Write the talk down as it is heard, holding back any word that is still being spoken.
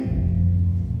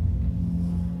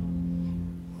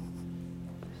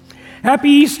Happy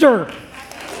Easter.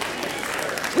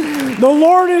 The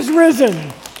Lord is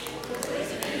risen.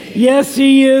 Yes,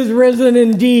 He is risen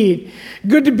indeed.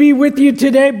 Good to be with you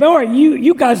today. Boy,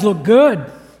 you guys look good.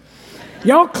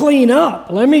 Y'all clean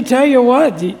up. Let me tell you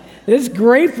what. It's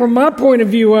great from my point of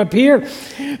view up here.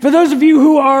 For those of you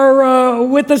who are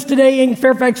with us today in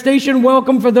Fairfax Station,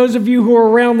 welcome. For those of you who are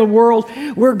around the world,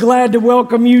 we're glad to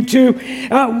welcome you too.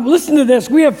 Listen to this.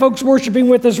 We have folks worshiping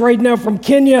with us right now from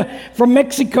Kenya, from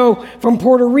Mexico, from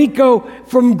Puerto Rico,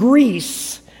 from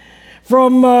Greece,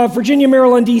 from Virginia,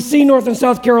 Maryland, D.C., North and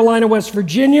South Carolina, West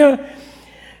Virginia,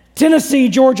 Tennessee,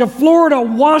 Georgia, Florida,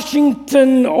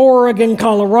 Washington, Oregon,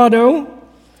 Colorado,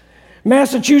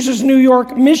 Massachusetts, New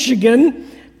York, Michigan,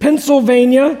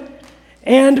 Pennsylvania,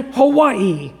 and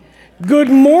Hawaii. Good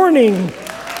morning,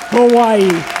 Hawaii.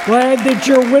 Glad that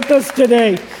you're with us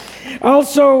today.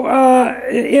 Also,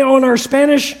 on our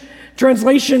Spanish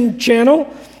translation channel,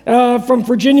 from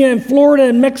Virginia and Florida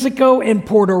and Mexico and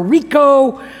Puerto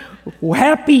Rico,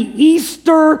 happy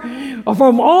Easter.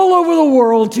 From all over the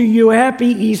world to you, happy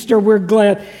Easter. We're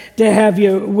glad to have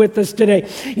you with us today.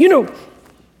 You know,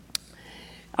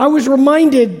 I was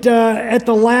reminded at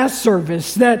the last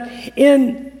service that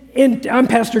I'm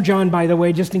Pastor John, by the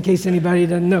way, just in case anybody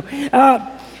doesn't know.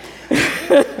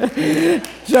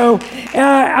 So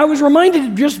I was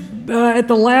reminded just at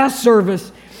the last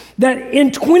service that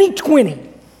in 2020,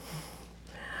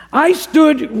 I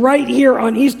stood right here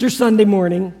on Easter Sunday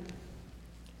morning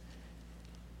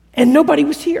and nobody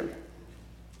was here.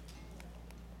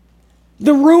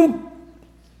 The room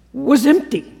was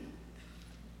empty.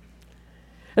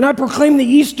 And I proclaimed the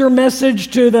Easter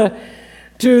message to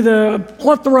the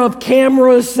plethora of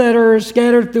cameras that are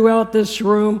scattered throughout this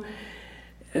room.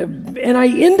 And I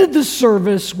ended the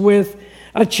service with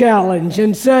a challenge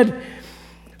and said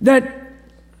that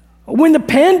when the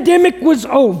pandemic was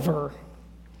over,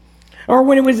 or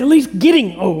when it was at least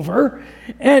getting over,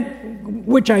 and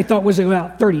which I thought was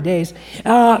about 30 days,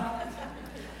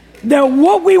 that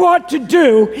what we want to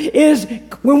do is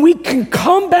when we can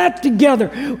come back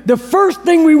together, the first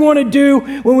thing we want to do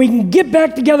when we can get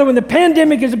back together when the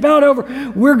pandemic is about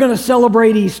over, we're going to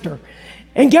celebrate Easter.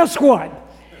 And guess what?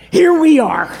 Here we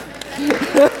are.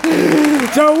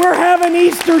 So we're having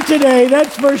Easter today,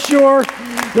 that's for sure.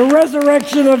 The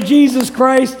resurrection of Jesus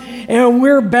Christ. And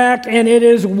we're back, and it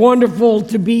is wonderful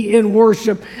to be in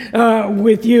worship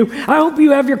with you. I hope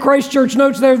you have your Christ Church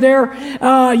notes. They're there.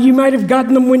 You might have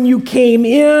gotten them when you came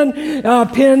in.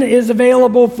 Pen is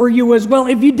available for you as well.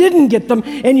 If you didn't get them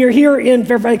and you're here in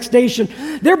Fairfax Station,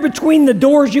 they're between the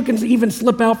doors. You can even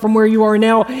slip out from where you are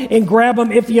now and grab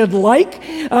them if you'd like.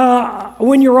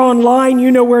 When you're online,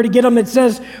 you know where to get them. It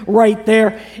says right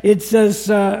there. It says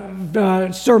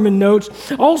sermon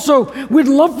notes. Also, we'd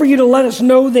love for you to let us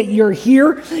know that you're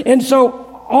here. And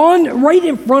so right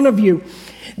in front of you,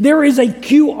 there is a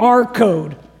QR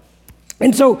code.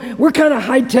 And so we're kind of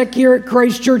high tech here at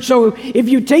Christ Church. So if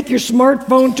you take your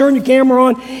smartphone, turn your camera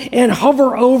on, and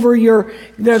hover over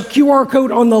the QR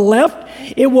code on the left,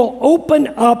 it will open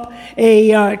up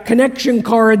a connection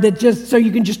card that just so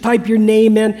you can just type your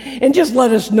name in and just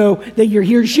let us know that you're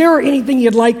here. Share anything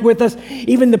you'd like with us,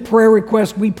 even the prayer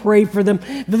requests. We pray for them.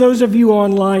 For those of you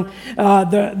online,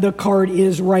 the card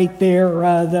is right there.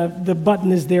 The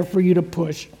button is there for you to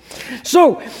push.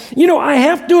 So, you know, I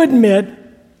have to admit,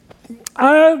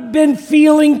 I've been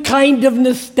feeling kind of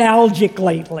nostalgic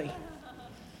lately.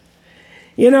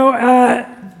 You know,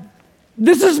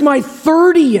 this is my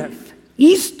 30th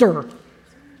Easter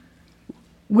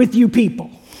with you people.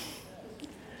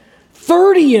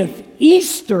 30th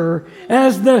Easter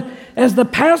as the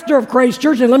pastor of Christ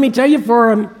Church. And let me tell you,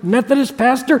 for a Methodist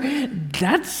pastor,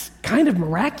 that's kind of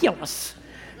miraculous,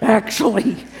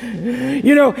 actually.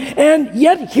 You know, and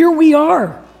yet here we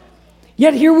are.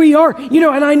 You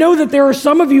know, and I know that there are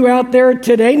some of you out there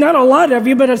today, not a lot of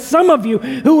you, but some of you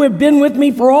who have been with me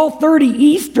for all 30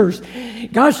 Easters.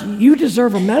 Gosh, you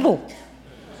deserve a medal.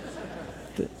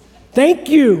 Thank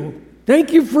you.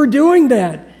 Thank you for doing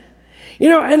that. You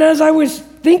know, and as I was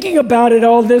thinking about it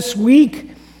all this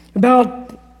week,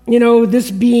 about, you know, this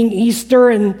being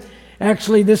Easter, and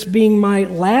actually this being my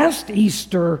last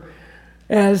Easter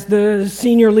as the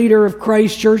senior leader of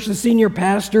Christ Church, the senior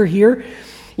pastor here,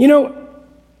 you know,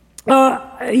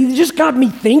 it just got me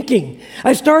thinking.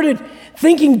 I started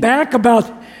thinking back about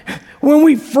when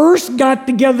we first got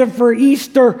together for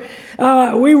Easter.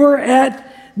 We were at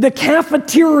the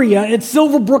cafeteria at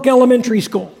Silverbrook Elementary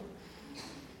School.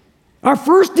 Our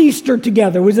first Easter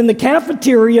together was in the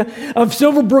cafeteria of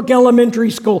Silverbrook Elementary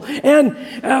School.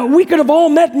 And we could have all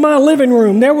met in my living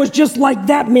room. There was just like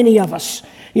that many of us,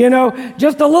 you know,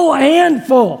 just a little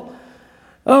handful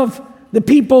of the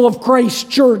people of Christ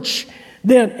Church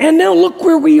then. And now look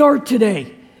where we are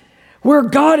today, where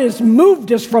God has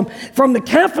moved us from the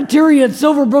cafeteria at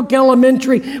Silverbrook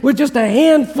Elementary with just a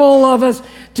handful of us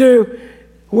to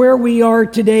where we are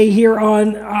today here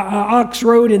on Ox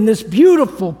Road in this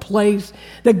beautiful place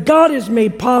that God has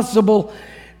made possible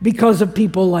because of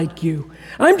people like you.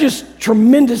 I'm just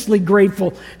tremendously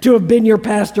grateful to have been your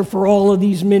pastor for all of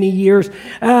these many years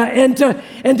and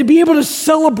to be able to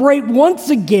celebrate once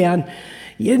again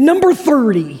number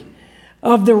 30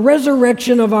 of the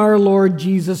resurrection of our Lord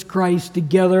Jesus Christ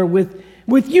together with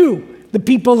you, the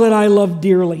people that I love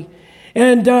dearly.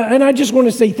 And I just want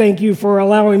to say thank you for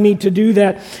allowing me to do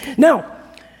that. Now,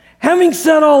 having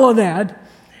said all of that,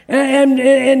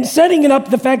 and setting it up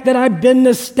the fact that I've been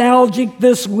nostalgic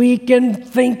this week and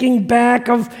thinking back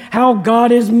of how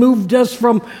God has moved us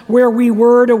from where we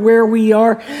were to where we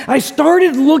are, I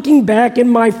started looking back in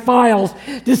my files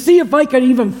to see if I could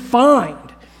even find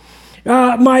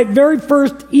my very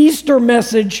first Easter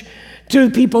message to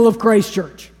the people of Christ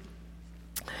Church.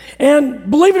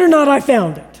 And believe it or not, I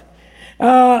found it.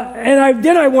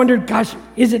 And I wondered, gosh,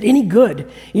 is it any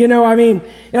good? You know, I mean,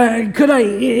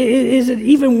 is it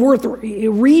even worth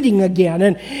reading again?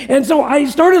 And so I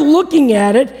started looking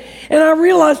at it, and I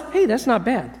realized, hey, that's not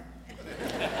bad.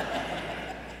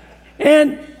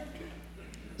 And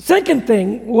second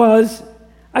thing was,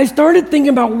 I started thinking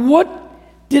about what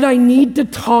did I need to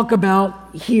talk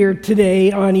about here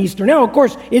today on Easter. Now, of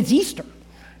course, it's Easter.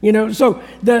 You know, so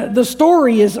the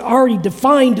story is already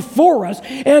defined for us,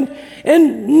 and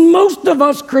most of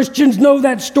us Christians know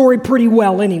that story pretty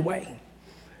well anyway.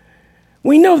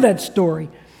 We know that story.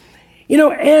 You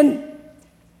know, and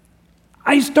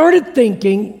I started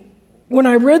thinking when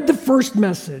I read the first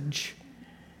message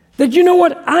that, you know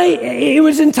what, it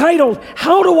was entitled,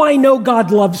 How Do I Know God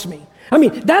Loves Me? I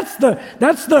mean, that's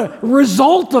the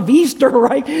result of Easter,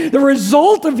 right? The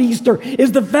result of Easter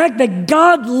is the fact that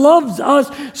God loves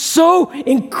us so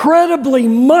incredibly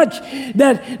much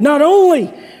that not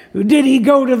only did he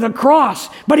go to the cross,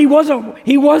 but he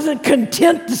wasn't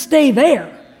content to stay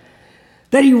there.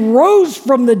 That he rose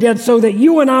from the dead so that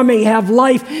you and I may have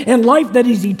life, and life that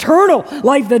is eternal,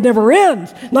 life that never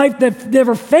ends, life that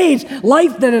never fades,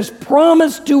 life that is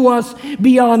promised to us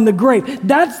beyond the grave.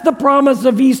 That's the promise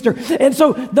of Easter. And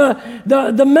so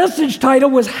the message title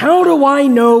was, How Do I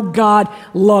Know God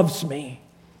Loves Me?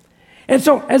 And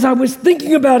so as I was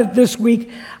thinking about it this week,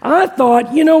 I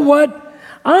thought, you know what?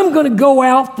 I'm going to go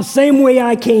out the same way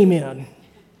I came in.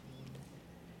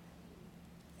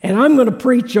 And I'm going to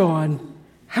preach on,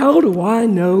 how do I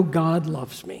know God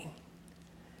loves me?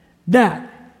 That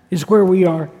is where we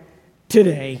are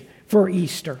today for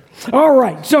Easter. All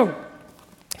right, so,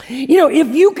 you know,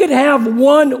 if you could have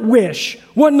one wish,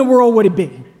 what in the world would it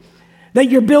be? That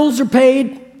your bills are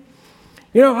paid?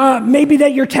 You know, maybe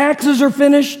that your taxes are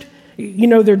finished? You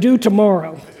know, they're due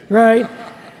tomorrow, right?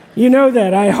 You know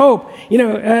that, I hope. You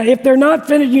know, if they're not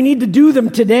finished, you need to do them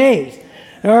today.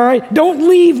 All right? Don't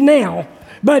leave now.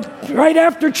 But right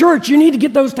after church, you need to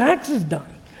get those taxes done.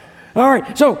 All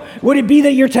right, so would it be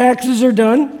that your taxes are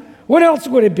done? What else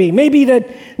would it be? Maybe that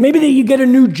you get a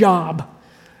new job.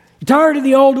 You're tired of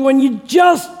the old one, you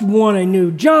just want a new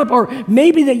job. Or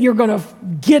maybe that you're going to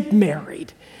get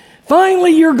married.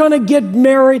 Finally, you're going to get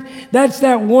married. That's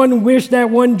that one wish,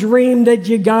 that one dream that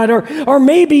you got. Or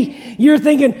maybe you're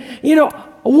thinking, you know,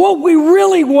 what we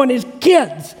really want is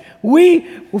kids. We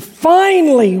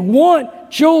finally want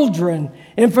children.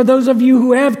 And for those of you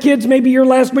who have kids, maybe your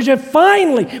last wish is,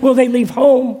 finally, will they leave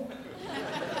home?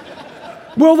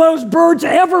 Will those birds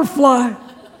ever fly?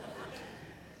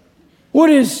 What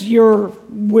is your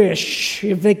wish,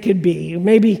 if it could be?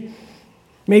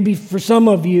 Maybe for some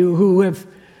of you who have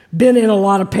been in a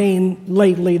lot of pain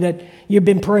lately, that you've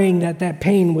been praying that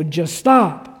pain would just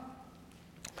stop.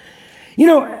 You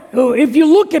know, if you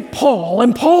look at Paul,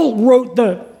 and Paul wrote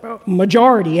the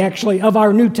majority, actually, of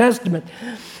our New Testament,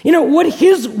 you know, what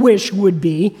his wish would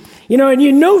be, you know, and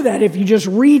you know that if you just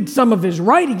read some of his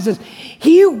writings,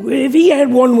 if he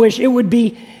had one wish, it would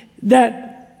be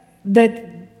that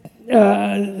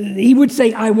he would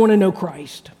say, I want to know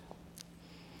Christ.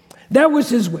 That was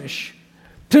his wish,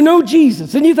 to know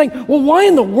Jesus. And you think, well, why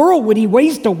in the world would he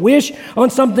waste a wish on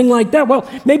something like that? Well,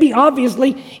 maybe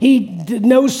obviously he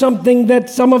knows something that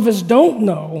some of us don't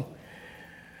know.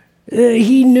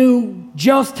 He knew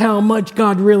just how much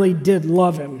God really did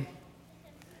love him.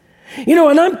 You know,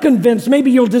 and I'm convinced,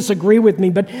 maybe you'll disagree with me,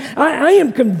 but I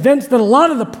am convinced that a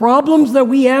lot of the problems that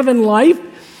we have in life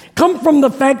come from the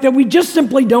fact that we just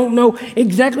simply don't know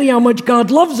exactly how much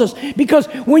God loves us. Because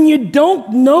when you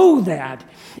don't know that,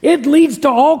 it leads to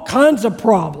all kinds of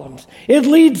problems. It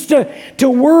leads to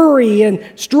worry and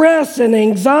stress and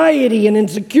anxiety and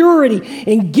insecurity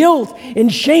and guilt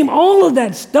and shame. All of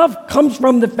that stuff comes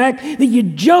from the fact that you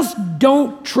just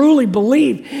don't truly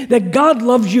believe that God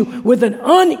loves you with an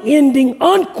unending,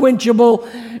 unquenchable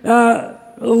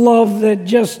love that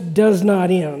just does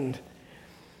not end.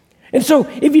 And so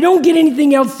if you don't get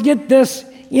anything else, get this,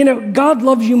 God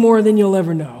loves you more than you'll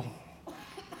ever know.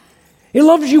 He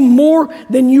loves you more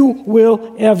than you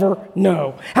will ever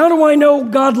know. How do I know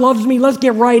God loves me? Let's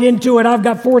get right into it. I've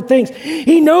got 4 things.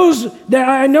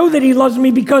 I know that He loves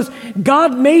me because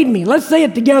God made me. Let's say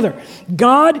it together.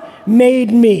 God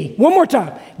made me. One more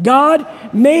time. God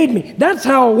made me. That's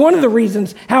one of the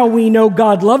reasons how we know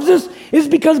God loves us is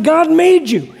because God made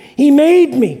you. He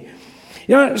made me.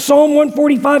 Psalm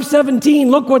 145:17,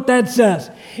 look what that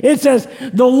says. It says,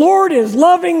 the Lord is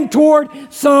loving toward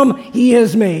some He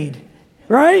has made.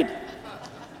 Right?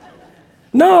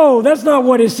 No, that's not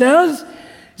what it says. It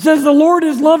says the Lord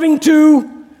is loving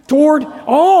toward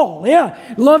all. Yeah,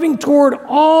 loving toward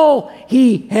all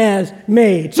He has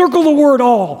made. Circle the word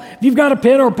all. If you've got a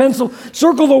pen or a pencil,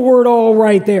 circle the word all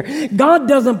right there. God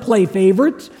doesn't play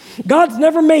favorites. God's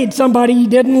never made somebody He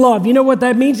didn't love. You know what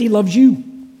that means? He loves you.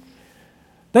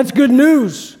 That's good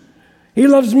news. He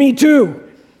loves me too.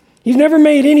 He's never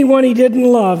made anyone He didn't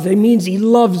love. It means He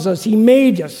loves us. He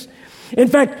made us. In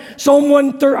fact, Psalm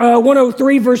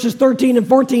 103 verses 13 and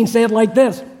 14 say it like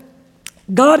this.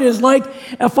 God is like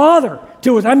a father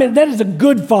to us. I mean, that is a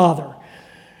good father.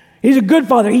 He's a good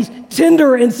father. He's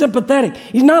tender and sympathetic.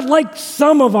 He's not like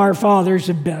some of our fathers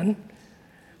have been,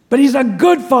 but He's a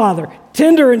good father,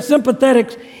 tender and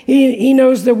sympathetic. He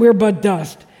knows that we're but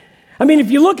dust. I mean,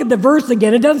 if you look at the verse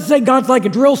again, it doesn't say God's like a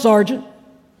drill sergeant,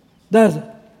 does it?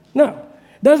 No.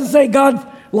 It doesn't say God's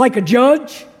like a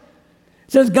judge.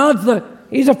 It says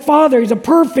He's a father. He's a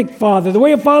perfect father, the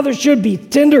way a father should be,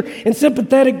 tender and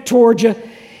sympathetic towards you.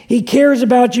 He cares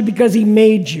about you because He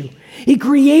made you. He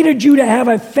created you to have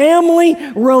a family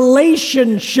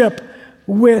relationship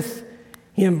with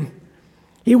Him.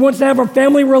 He wants to have a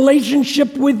family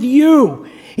relationship with you.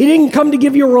 He didn't come to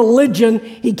give you a religion.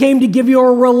 He came to give you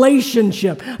a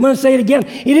relationship. I'm going to say it again.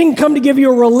 He didn't come to give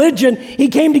you a religion. He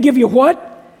came to give you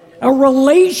what? A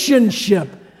relationship.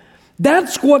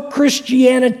 That's what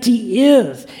Christianity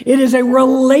is. It is a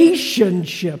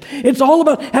relationship. It's all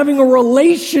about having a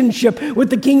relationship with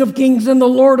the King of Kings and the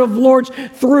Lord of Lords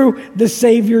through the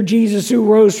Savior Jesus who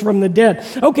rose from the dead.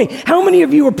 Okay, how many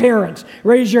of you are parents?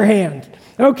 Raise your hand.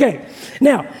 Okay,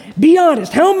 now, be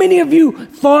honest. How many of you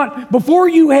thought before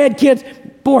you had kids,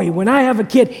 boy, when I have a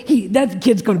kid, that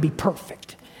kid's going to be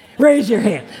perfect? Raise your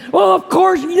hand. Well, of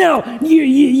course, now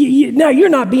you're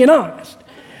not being honest.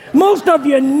 Most of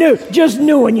you just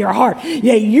knew in your heart,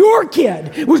 yeah, your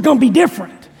kid was going to be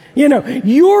different.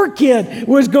 Your kid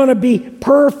was going to be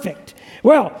perfect.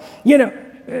 Well,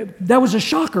 that was a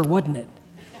shocker, wasn't it?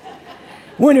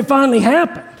 When it finally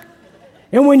happened.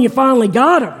 And when you finally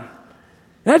got him.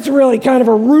 That's really kind of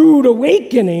a rude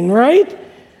awakening, right?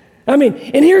 I mean,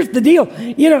 and here's the deal.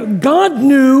 God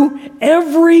knew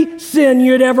every sin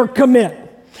you'd ever commit.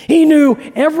 He knew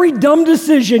every dumb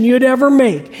decision you'd ever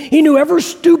make. He knew every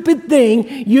stupid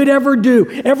thing you'd ever do,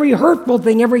 every hurtful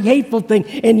thing, every hateful thing.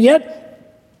 And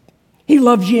yet, He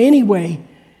loves you anyway.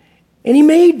 And He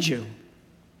made you.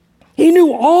 He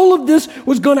knew all of this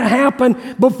was going to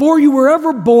happen before you were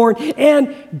ever born.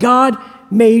 And God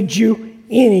made you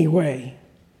anyway.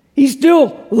 He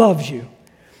still loves you.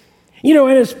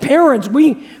 And as parents,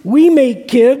 we make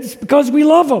kids because we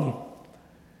love them.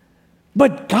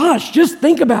 But gosh, just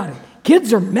think about it.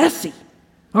 Kids are messy,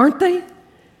 aren't they?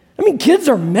 I mean, kids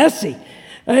are messy.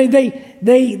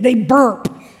 They burp,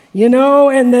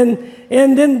 and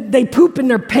then they poop in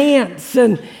their pants,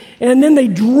 and then they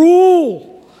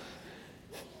drool,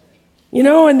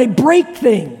 and they break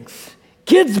things.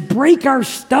 Kids break our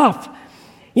stuff,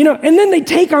 and then they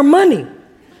take our money.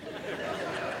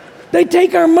 They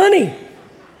take our money.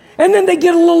 And then they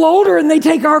get a little older and they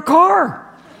take our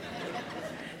car.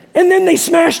 And then they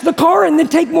smash the car and then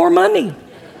take more money.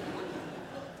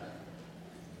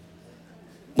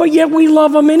 But yet we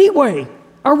love them anyway.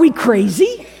 Are we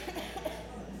crazy?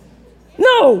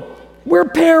 No, we're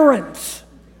parents.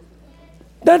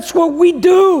 That's what we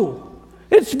do.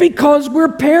 It's because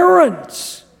we're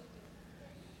parents.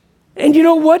 And you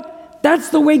know what? That's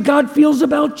the way God feels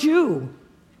about you.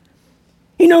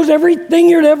 He knows everything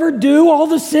you'd ever do, all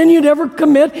the sin you'd ever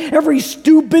commit, every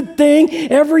stupid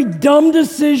thing, every dumb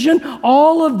decision,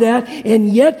 all of that. And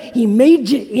yet He made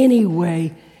you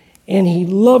anyway. And he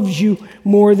loves you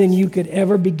more than you could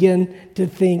ever begin to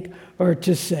think or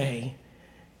to say.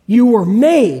 You were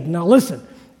made, now listen,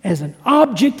 as an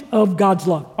object of God's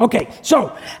love. Okay,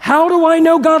 so how do I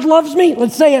know God loves me?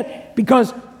 Let's say it,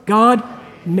 because God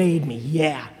made me.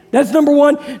 Yeah, that's number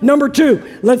one. Number two,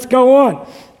 let's go on.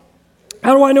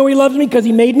 How do I know he loves me? Because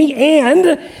he made me,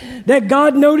 and that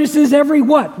God notices every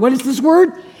what? What is this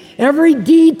word? Every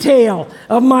detail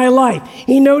of my life.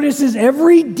 He notices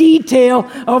every detail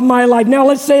of my life. Now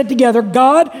let's say it together.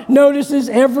 God notices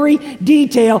every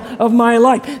detail of my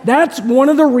life. That's one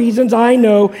of the reasons I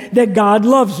know that God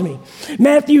loves me.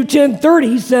 Matthew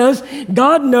 10:30 says,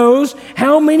 God knows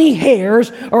how many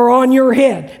hairs are on your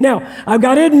head. Now, I've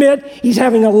got to admit, he's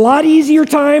having a lot easier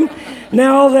time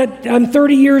now that I'm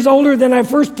 30 years older than I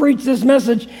first preached this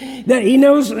message, that he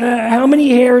knows how many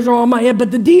hairs are on my head.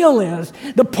 But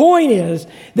the point is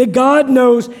that God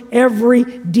knows every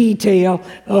detail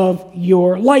of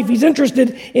your life. He's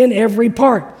interested in every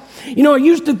part. You know, I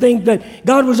used to think that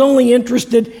God was only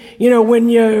interested, when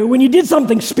you did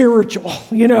something spiritual.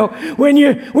 When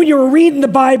you were reading the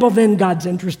Bible, then God's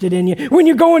interested in you. When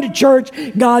you're going to church,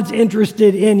 God's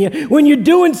interested in you. When you're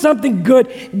doing something good,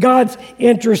 God's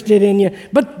interested in you.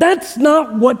 But that's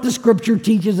not what the Scripture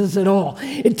teaches us at all.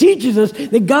 It teaches us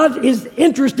that God is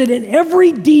interested in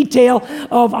every detail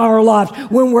of our lives.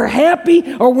 When we're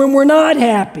happy or when we're not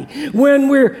happy. When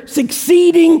we're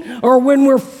succeeding or when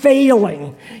we're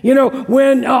failing.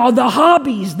 When the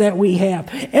hobbies that we have,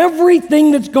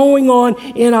 everything that's going on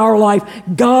in our life,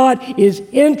 God is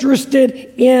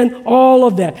interested in all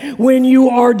of that. When you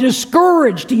are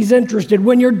discouraged, he's interested.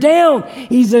 When you're down,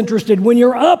 he's interested. When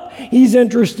you're up, he's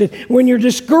interested. When you're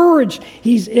discouraged,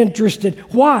 he's interested.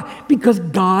 Why? Because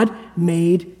God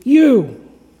made you.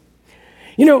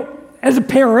 As a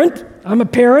parent, I'm a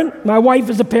parent. My wife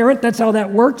is a parent. That's how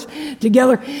that works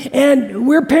together. And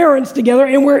we're parents together,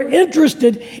 and we're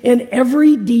interested in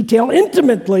every detail,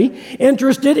 intimately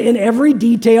interested in every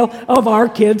detail of our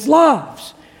kids'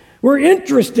 lives. We're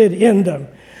interested in them.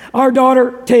 Our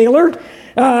daughter, Taylor,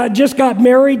 just got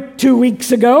married 2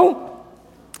 weeks ago.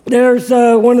 There's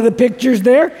one of the pictures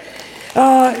there.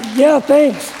 Yeah,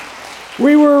 thanks.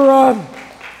 We were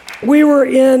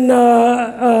in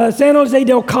San Jose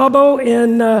del Cabo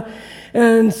and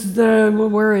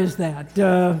where is that?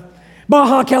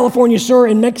 Baja California Sur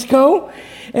in Mexico.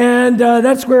 And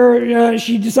that's where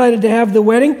she decided to have the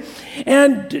wedding.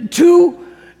 And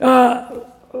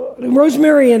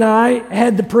Rosemary and I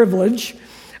had the privilege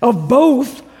of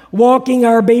both walking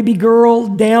our baby girl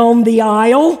down the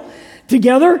aisle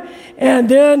together. And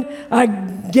then I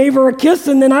gave her a kiss,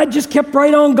 and then I just kept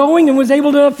right on going and was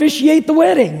able to officiate the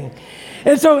wedding.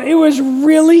 And so it was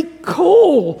really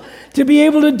cool to be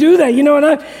able to do that.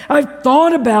 And I've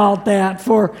thought about that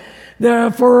for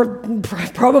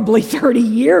probably 30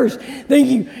 years,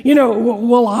 thinking,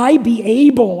 will I be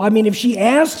able, if she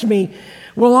asked me,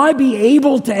 will I be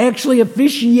able to actually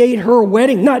officiate her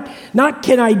wedding? Not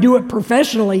can I do it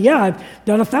professionally? Yeah, I've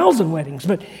done 1,000 weddings,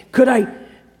 but could I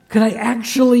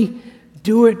actually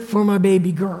do it for my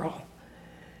baby girl?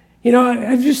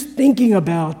 I'm just thinking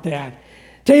about that.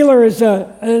 Taylor is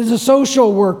a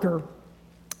social worker.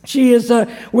 She is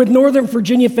with Northern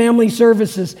Virginia Family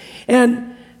Services,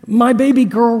 and my baby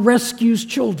girl rescues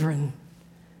children.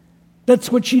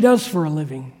 That's what she does for a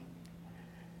living.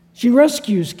 She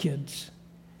rescues kids,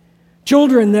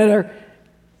 children that are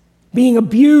being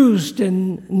abused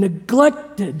and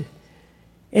neglected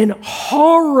and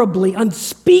horribly,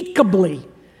 unspeakably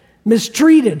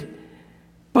mistreated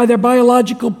by their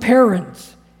biological parents.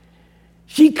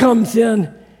 She comes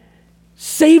in,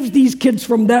 saves these kids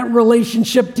from that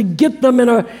relationship to get them in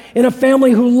a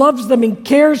family who loves them and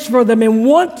cares for them and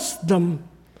wants them,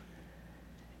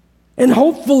 and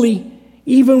hopefully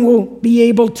even will be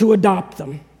able to adopt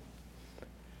them.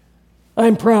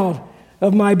 I'm proud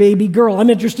of my baby girl. I'm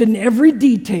interested in every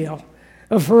detail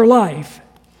of her life.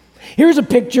 Here's a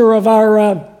picture of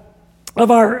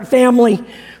our family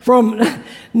from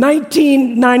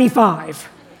 1995.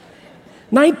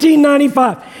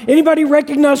 1995. Anybody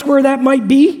recognize where that might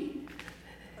be?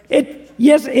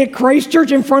 Yes, at Christ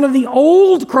Church, in front of the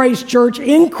old Christ Church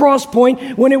in Cross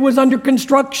Point when it was under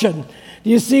construction. Do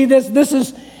you see this? This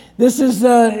is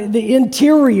the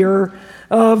interior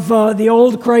of the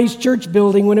old Christ Church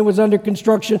building when it was under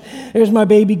construction. There's my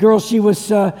baby girl. She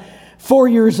was 4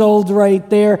 years old right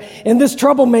there. And this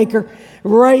troublemaker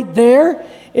right there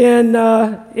in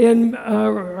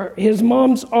his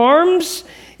mom's arms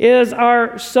is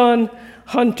our son,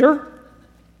 Hunter.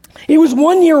 He was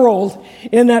 1 year old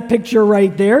in that picture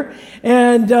right there.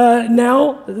 And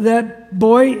now that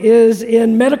boy is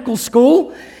in medical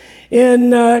school.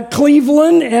 in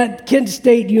Cleveland at Kent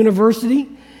State University,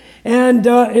 and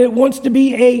it wants to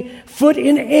be a foot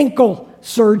and ankle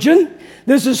surgeon.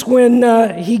 This is when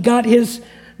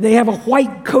they have a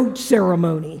white coat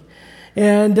ceremony.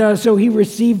 And so he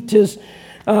received his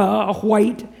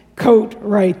white coat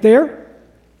right there.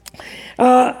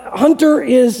 Hunter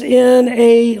is in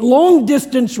a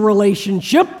long-distance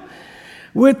relationship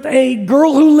with a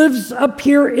girl who lives up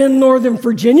here in Northern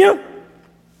Virginia.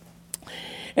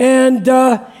 And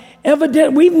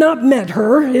we've not met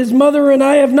her. His mother and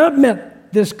I have not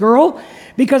met this girl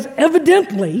because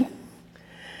evidently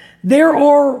there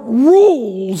are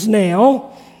rules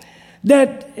now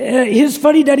that his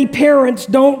fuddy-duddy parents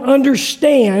don't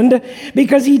understand,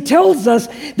 because he tells us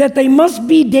that they must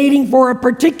be dating for a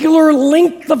particular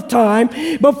length of time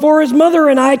before his mother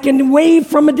and I can wave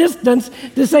from a distance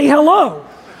to say hello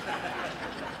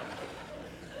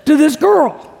to this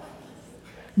girl.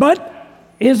 But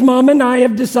his mom and I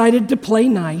have decided to play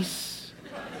nice.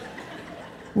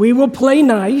 We will play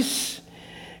nice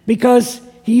because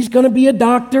he's going to be a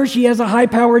doctor. She has a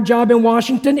high-powered job in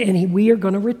Washington, and we are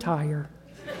going to retire.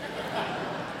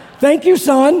 Thank you,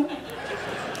 son.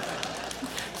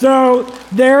 So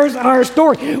there's our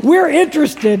story. We're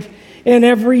interested in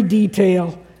every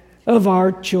detail of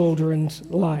our children's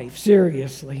life,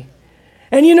 seriously.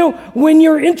 And you know, when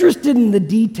you're interested in the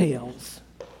details,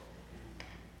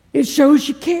 it shows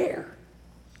you care.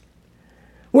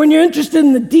 When you're interested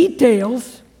in the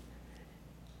details,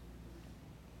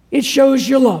 it shows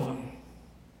you love them.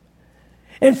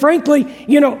 And frankly,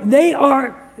 you know,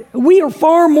 we are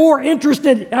far more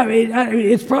interested,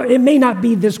 it may not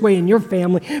be this way in your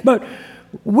family, but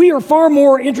we are far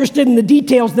more interested in the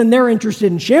details than they're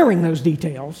interested in sharing those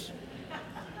details.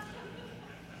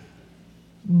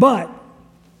 But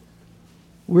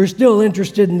we're still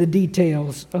interested in the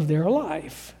details of their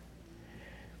life.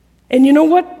 And you know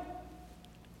what?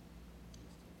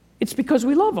 It's because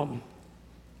we love them.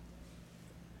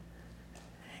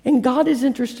 And God is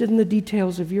interested in the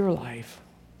details of your life.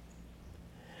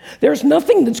 There's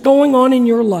nothing that's going on in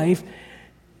your life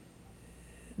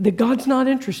that God's not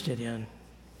interested in.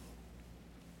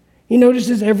 He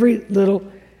notices every little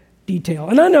detail.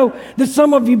 And I know that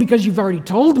some of you, because you've already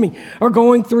told me, are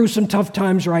going through some tough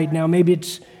times right now. Maybe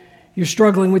you're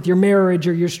struggling with your marriage,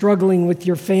 or you're struggling with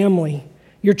your family,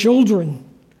 your children.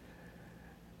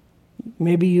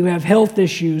 Maybe you have health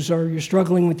issues, or you're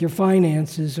struggling with your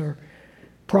finances, or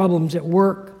problems at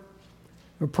work,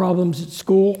 or problems at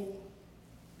school.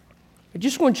 I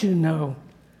just want you to know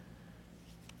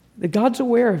that God's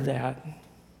aware of that,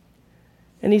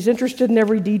 and He's interested in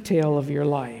every detail of your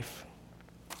life.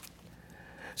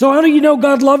 So how do you know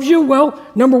God loves you? Well,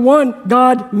 number one,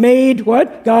 God made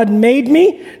what? God made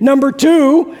me. Number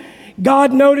two,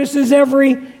 God notices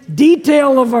every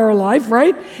detail of our life,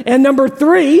 right? And number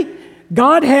three,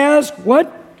 God has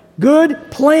what? Good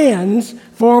plans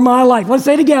for my life. Let's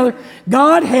say together,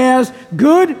 God has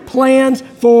good plans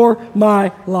for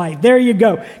my life. There you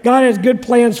go. God has good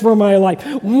plans for my life.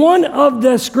 One of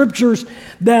the scriptures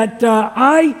that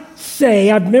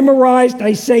I've memorized,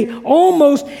 I say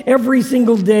almost every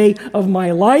single day of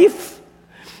my life,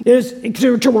 is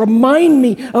to remind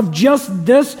me of just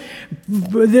this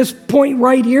point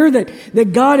right here,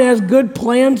 that God has good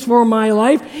plans for my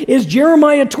life, is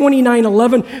Jeremiah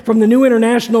 29:11 from the New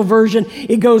International Version.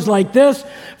 It goes like this: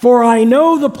 "For I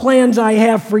know the plans I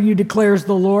have for you, declares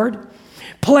the Lord,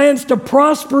 plans to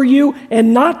prosper you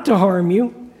and not to harm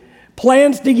you,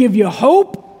 plans to give you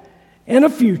hope and a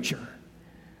future."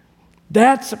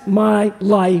 That's my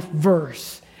life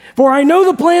verse. "For I know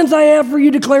the plans I have for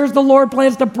you, declares the Lord,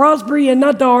 plans to prosper you and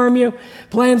not to harm you,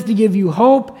 plans to give you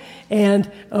hope and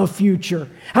a future."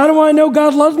 How do I know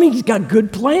God loves me? He's got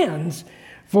good plans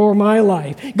for my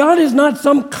life. God is not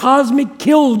some cosmic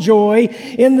killjoy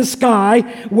in the sky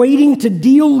waiting to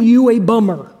deal you a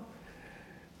bummer.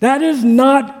 That is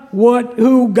not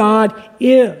who God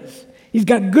is. He's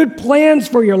got good plans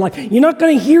for your life. You're not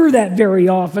going to hear that very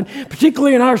often,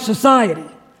 particularly in our society.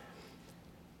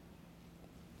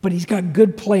 But He's got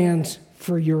good plans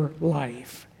for your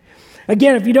life.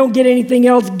 Again, if you don't get anything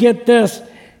else, get this: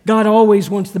 God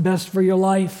always wants the best for your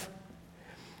life.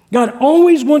 God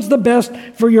always wants the best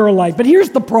for your life. But here's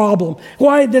the problem: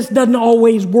 why this doesn't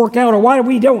always work out, or why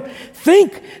we don't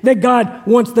think that God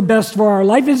wants the best for our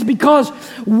life, is because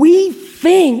we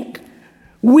think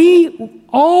we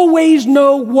always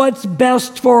know what's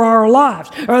best for our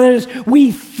lives. Or that is,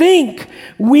 we think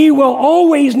we will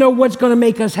always know what's going to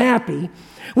make us happy,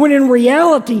 when in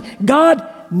reality, God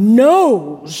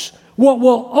knows what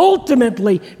will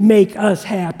ultimately make us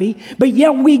happy, but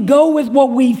yet we go with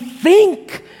what we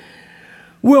think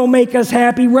will make us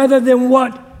happy rather than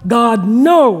what God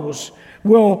knows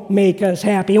will make us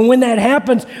happy. And when that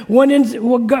happens,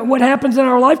 what happens in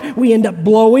our life? We end up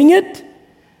blowing it.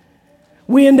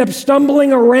 We end up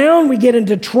stumbling around. We get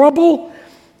into trouble.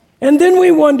 And then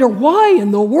we wonder, why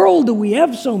in the world do we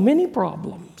have so many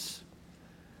problems?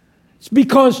 It's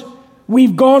because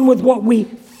we've gone with what we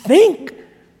think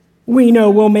we know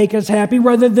will make us happy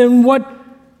rather than what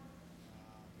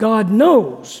God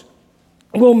knows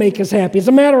will make us happy. It's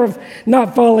a matter of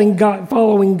not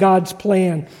following God's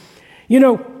plan. You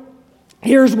know,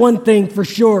 here's one thing for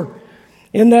sure,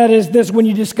 and that is this: when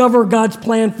you discover God's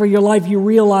plan for your life, you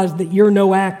realize that you're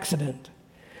no accident.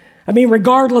 I mean,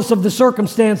 regardless of the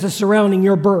circumstances surrounding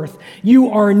your birth, you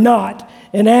are not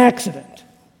an accident.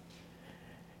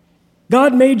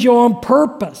 God made you on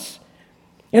purpose.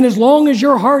 And as long as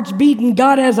your heart's beating,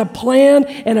 God has a plan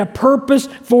and a purpose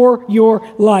for your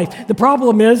life. The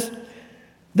problem is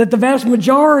that the vast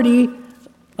majority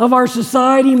of our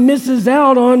society misses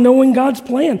out on knowing God's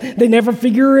plan. They never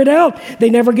figure it out. They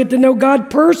never get to know God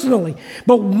personally.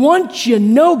 But once you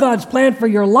know God's plan for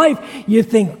your life, you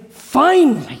think,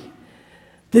 finally,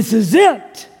 this is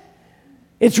it.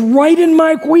 It's right in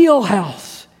my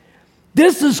wheelhouse.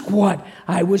 This is what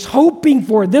I was hoping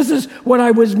for. This is what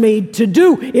I was made to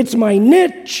do. It's my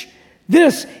niche.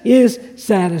 This is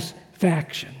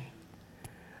satisfaction.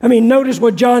 I mean, notice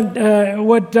what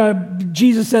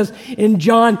Jesus says in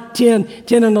John 10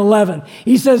 and 11.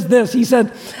 He says this. He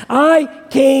said, I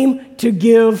came to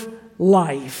give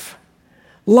life.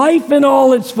 Life in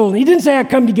all its fullness. He didn't say I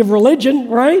come to give religion,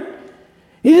 right?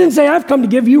 He didn't say I've come to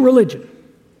give you religion.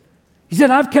 He said,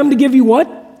 I've come to give you what?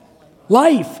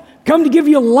 Life. Come to give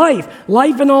you life.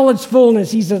 Life in all its fullness.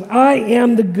 He says, I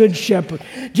am the good shepherd.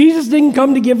 Jesus didn't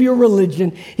come to give you a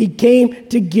religion. He came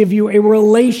to give you a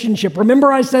relationship.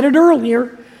 Remember, I said it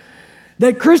earlier,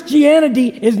 that Christianity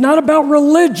is not about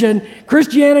religion.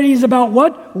 Christianity is about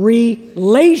what?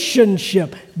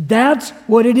 Relationship. That's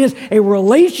what it is. A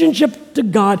relationship to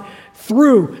God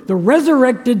through the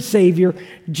resurrected Savior,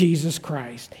 Jesus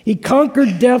Christ. He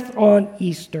conquered death on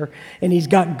Easter, and He's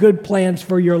got good plans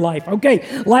for your life.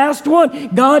 Okay, last one.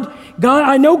 God,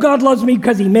 I know God loves me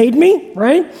because He made me,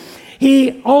 right?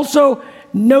 He also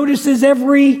notices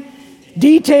every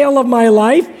detail of my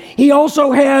life. He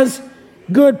also has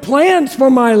good plans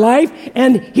for my life.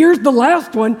 And here's the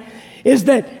last one, is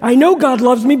that I know God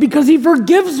loves me because He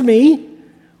forgives me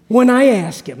when I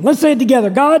ask Him. Let's say it together.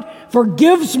 God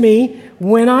forgives me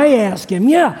when I ask Him.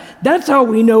 Yeah, that's how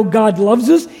we know God loves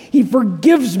us. He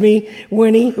forgives me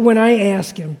when I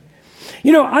ask Him.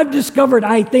 You know, I've discovered,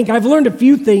 I think, I've learned a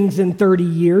few things in 30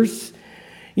 years,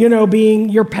 you know, being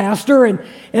your pastor. And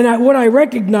what I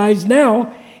recognize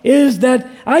now is that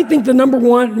I think the number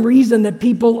one reason that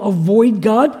people avoid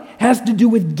God has to do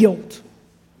with guilt.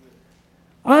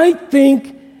 I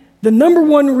think the number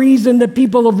one reason that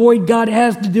people avoid God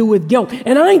has to do with guilt.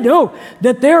 And I know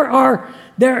that there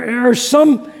are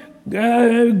some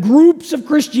groups of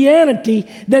Christianity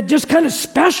that just kind of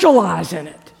specialize in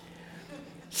it.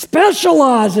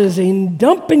 Specializes in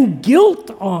dumping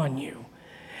guilt on you.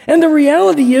 And the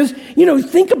reality is, you know,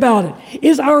 think about it.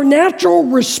 Is our natural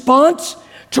response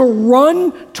to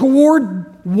run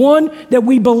toward one that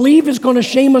we believe is going to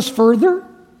shame us further?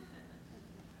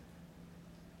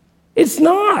 It's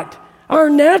not. Our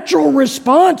natural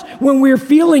response when we're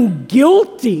feeling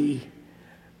guilty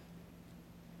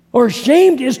or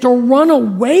shamed is to run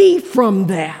away from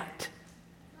that.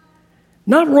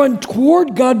 Not run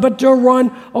toward God, but to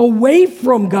run away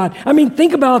from God. I mean,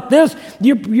 think about this.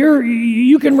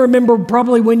 You can remember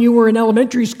probably when you were in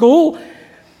elementary school,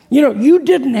 you know, you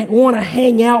didn't want to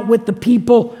hang out with the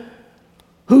people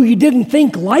who you didn't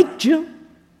think liked you,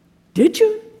 did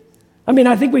you? I mean,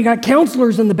 I think we got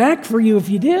counselors in the back for you if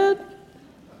you did.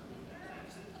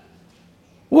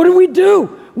 What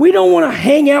do? We don't want to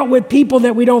hang out with people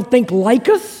that we don't think like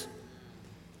us.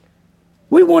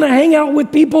 We want to hang out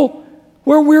with people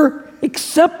where we're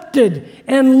accepted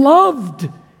and loved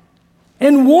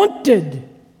and wanted.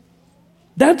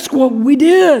 That's what we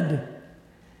did.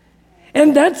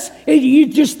 And you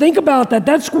just think about that.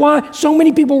 That's why so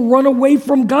many people run away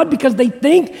from God, because they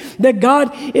think that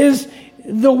God is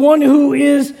the one who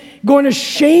is going to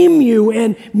shame you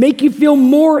and make you feel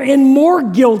more and more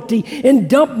guilty and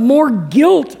dump more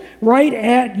guilt right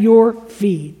at your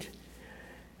feet.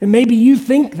 And maybe you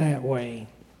think that way.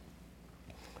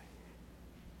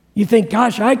 You think,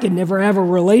 gosh, I could never have a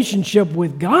relationship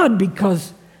with God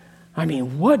because, I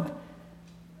mean,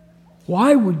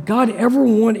 why would God ever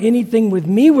want anything with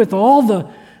me with all the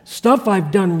stuff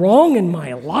I've done wrong in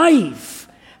my life?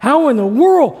 How in the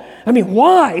world? I mean,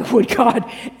 why would God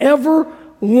ever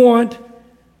want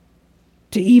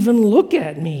to even look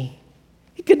at me.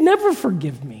 He could never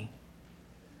forgive me.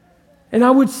 And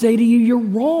I would say to you, you're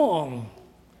wrong.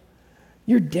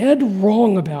 You're dead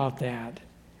wrong about that.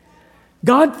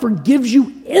 God forgives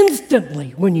you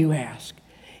instantly when you ask.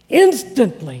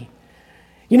 Instantly.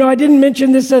 You know, I didn't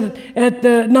mention this at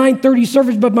the 9:30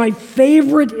 service, but my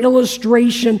favorite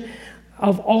illustration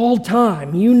of all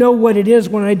time. You know what it is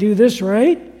when I do this,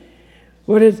 right?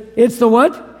 It's the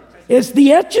what? It's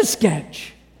the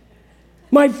Etch-a-Sketch.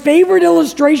 My favorite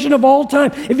illustration of all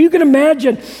time. If you can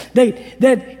imagine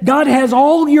that God has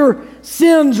all your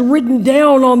sins written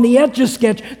down on the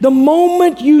Etch-a-Sketch, the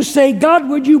moment you say, God,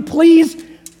 would you please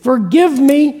forgive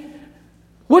me,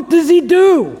 what does he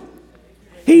do?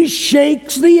 He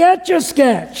shakes the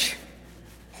Etch-a-Sketch.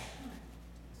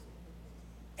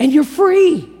 And you're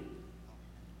free.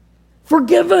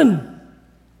 Forgiven.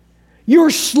 Your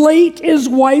slate is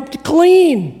wiped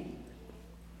clean.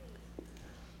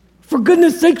 For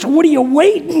goodness sakes, what are you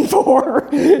waiting for?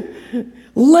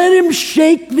 Let him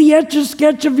shake the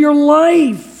Etch-a-Sketch of your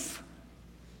life.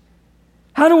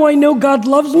 How do I know God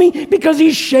loves me? Because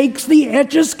he shakes the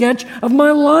Etch-a-Sketch of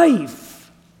my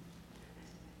life.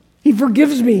 He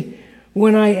forgives me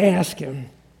when I ask him.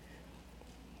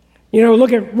 You know,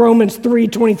 look at Romans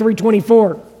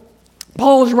 3:23-24.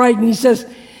 Paul is writing, he says,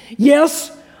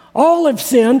 yes, all have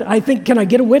sinned. I think, can I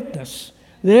get a witness?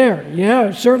 There,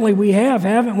 yeah, certainly we have,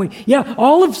 haven't we? Yeah,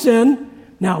 all have sinned.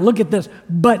 Now, look at this.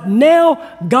 But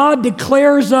now God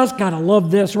declares us, gotta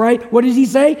love this, right? What does he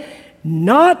say?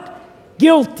 Not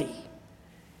guilty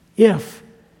if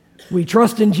we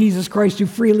trust in Jesus Christ who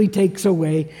freely takes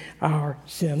away our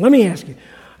sin. Let me ask you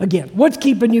again, what's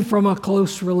keeping you from a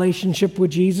close relationship with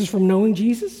Jesus, from knowing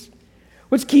Jesus?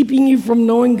 What's keeping you from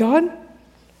knowing God?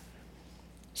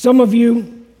 Some of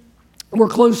you were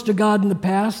close to God in the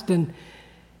past and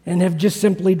have just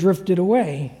simply drifted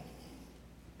away.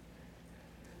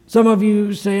 Some of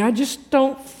you say, I just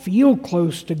don't feel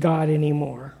close to God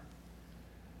anymore.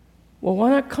 Well, why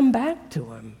not come back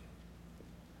to him?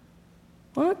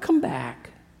 Why not come back?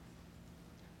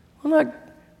 Why not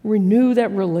renew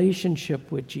that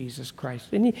relationship with Jesus Christ?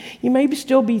 And you may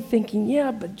still be thinking,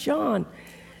 yeah, but John,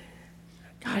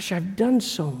 gosh, I've done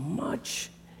so much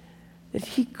that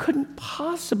he couldn't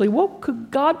possibly, what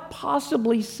could God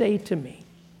possibly say to me?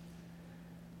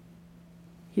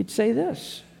 He'd say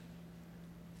this,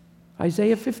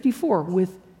 Isaiah 54,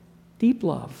 with deep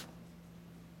love.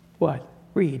 What?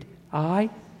 Read, I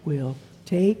will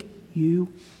take you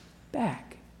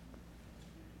back.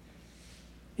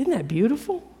 Isn't that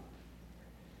beautiful?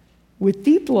 With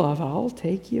deep love, I'll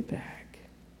take you back.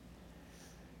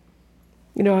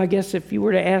 You know, I guess if you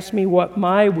were to ask me what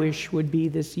my wish would be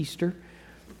this Easter,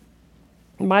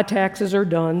 my taxes are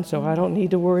done, so I don't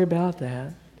need to worry about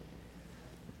that.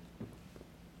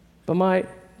 But my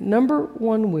number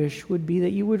one wish would be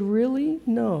that you would really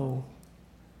know.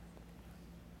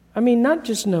 I mean, not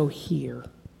just know here,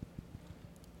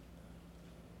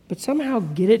 but somehow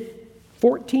get it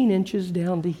 14 inches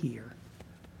down to here,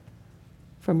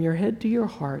 from your head to your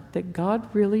heart, that God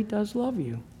really does love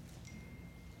you.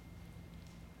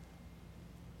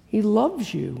 He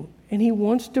loves you, and he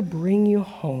wants to bring you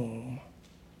home.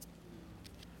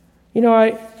 You know,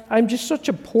 I'm just such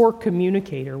a poor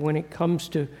communicator when it comes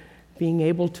to being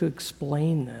able to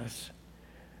explain this.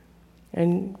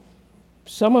 And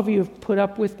some of you have put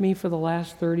up with me for the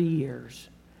last 30 years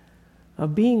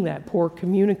of being that poor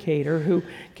communicator who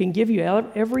can give you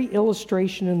every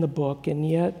illustration in the book and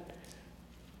yet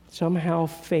somehow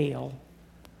fail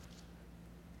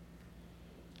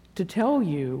to tell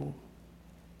you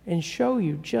and show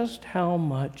you just how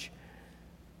much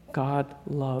God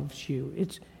loves you.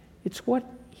 It's what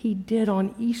he did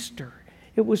on Easter.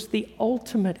 It was the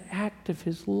ultimate act of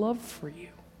his love for you.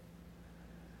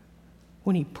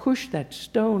 When he pushed that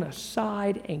stone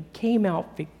aside and came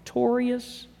out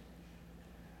victorious,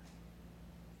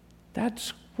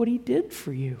 that's what he did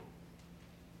for you.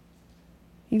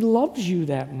 He loves you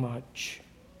that much.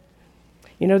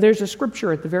 You know, there's a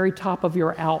scripture at the very top of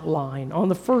your outline, on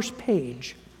the first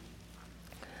page.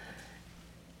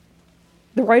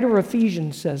 The writer of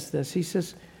Ephesians says this. He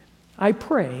says, I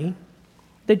pray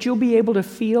that you'll be able to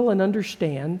feel and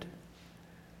understand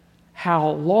how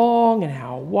long and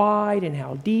how wide and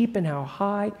how deep and how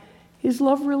high his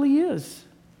love really is.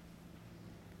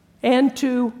 And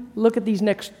to look at these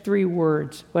next three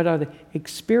words. What are they?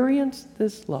 Experience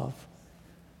this love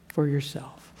for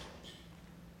yourself.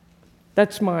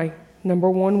 That's my number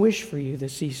one wish for you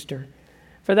this Easter.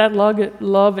 For that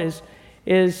love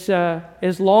is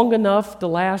long enough to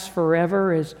last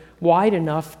forever, is wide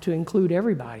enough to include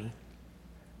everybody.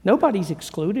 Nobody's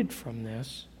excluded from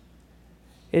this.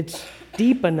 It's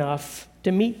deep enough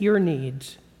to meet your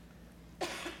needs,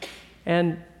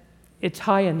 and it's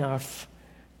high enough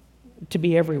to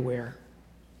be everywhere.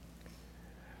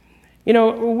 You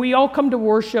know, we all come to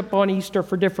worship on Easter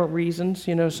for different reasons.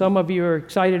 You know, some of you are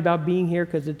excited about being here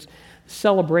because it's a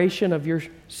celebration of your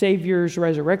Savior's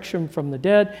resurrection from the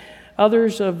dead.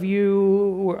 Others of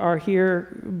you are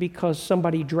here because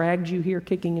somebody dragged you here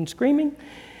kicking and screaming.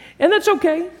 And that's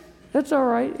okay. That's all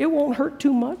right. It won't hurt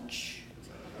too much.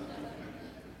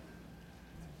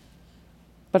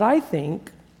 But I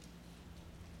think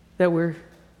that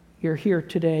you're here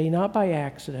today not by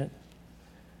accident,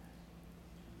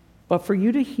 but for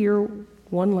you to hear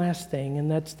one last thing,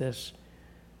 and that's this.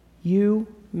 You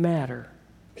matter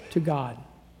to God.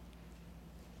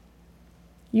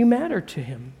 You matter to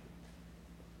Him.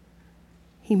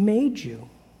 He made you.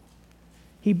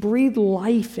 He breathed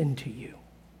life into you.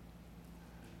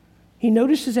 He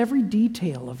notices every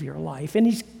detail of your life, and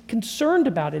He's concerned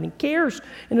about it and cares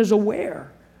and is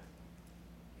aware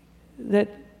that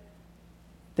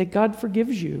God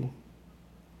forgives you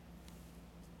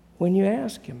when you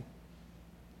ask Him.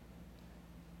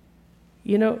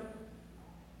 You know,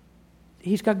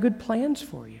 He's got good plans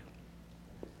for you.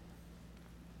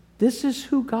 This is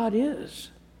who God is.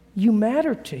 You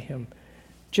matter to Him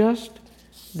just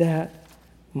that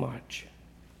much.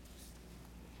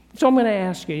 So I'm going to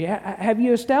ask you, have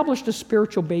you established a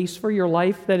spiritual base for your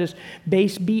life that is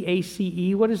base,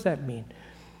 B-A-C-E? What does that mean?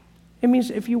 It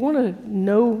means if you want to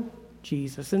know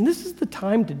Jesus, and this is the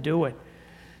time to do it.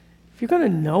 If you're going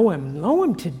to know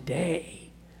Him today.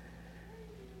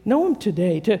 Know Him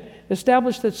today. To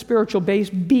establish that spiritual base,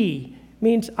 B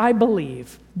means I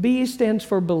believe. B stands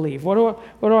for believe. What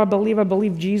do I believe? I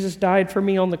believe Jesus died for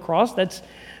me on the cross. That's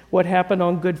what happened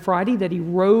on Good Friday, that He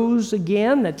rose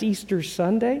again. That's Easter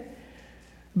Sunday.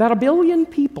 About 1 billion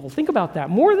people, think about that,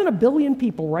 more than 1 billion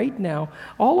people right now,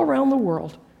 all around the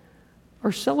world,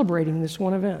 are celebrating this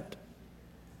one event.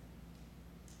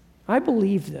 I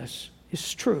believe this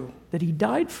is true, that He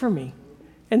died for me,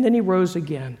 and then He rose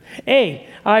again. A,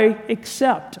 I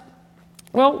accept.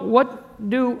 Well, what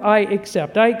do I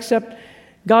accept? I accept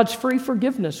God's free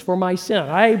forgiveness for my sin.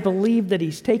 I believe that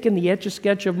He's taken the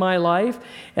Etch-a-Sketch of my life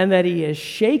and that He has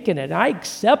shaken it. I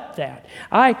accept that.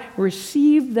 I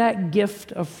receive that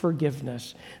gift of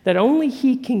forgiveness that only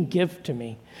He can give to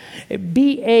me.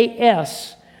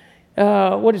 B-A-S,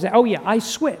 what is that? Oh yeah, I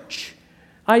switch.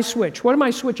 What am I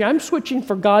switching? I'm switching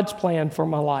for God's plan for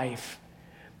my life.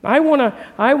 I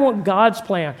want God's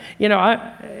plan. You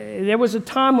know, there was a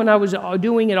time when I was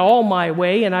doing it all my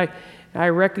way, and I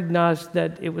recognized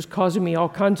that it was causing me all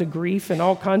kinds of grief and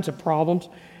all kinds of problems.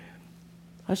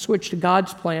 I switched to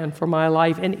God's plan for my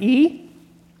life. And E,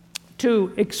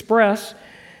 to express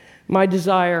my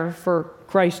desire for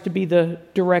Christ to be the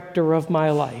director of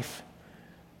my life,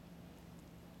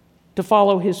 to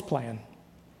follow His plan.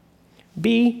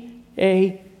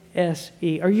 B-A-S-E.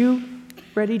 Are you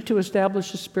ready to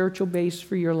establish a spiritual base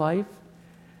for your life?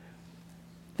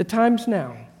 The time's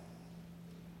now.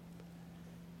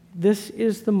 This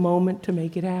is the moment to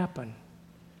make it happen.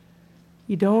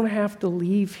 You don't have to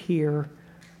leave here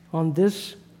on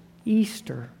this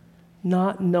Easter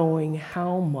not knowing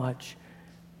how much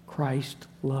Christ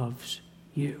loves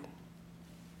you.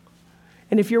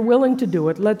 And if you're willing to do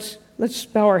it, let's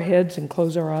bow our heads and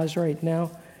close our eyes right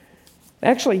now.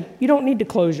 Actually, you don't need to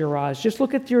close your eyes. Just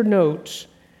look at your notes.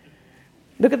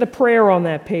 Look at the prayer on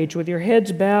that page with your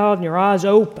heads bowed and your eyes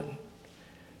open.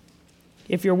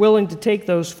 If you're willing to take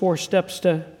those 4 steps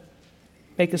to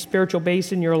make a spiritual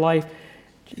base in your life,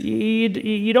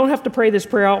 you don't have to pray this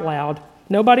prayer out loud.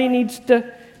 Nobody needs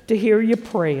to hear you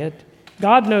pray it.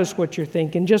 God knows what you're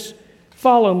thinking. Just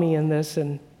follow me in this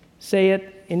and say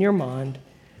it in your mind.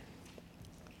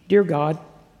 Dear God,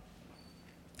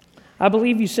 I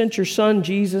believe You sent Your Son,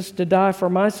 Jesus, to die for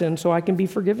my sin so I can be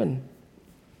forgiven.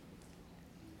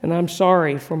 And I'm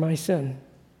sorry for my sin.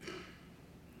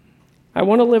 I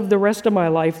want to live the rest of my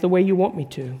life the way You want me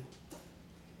to.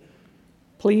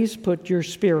 Please put Your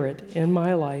Spirit in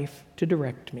my life to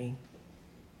direct me.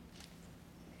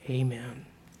 Amen.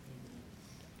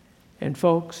 And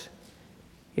folks,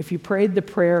 if you prayed the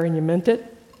prayer and you meant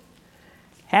it,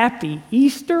 happy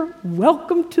Easter.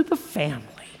 Welcome to the family.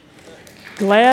 Glad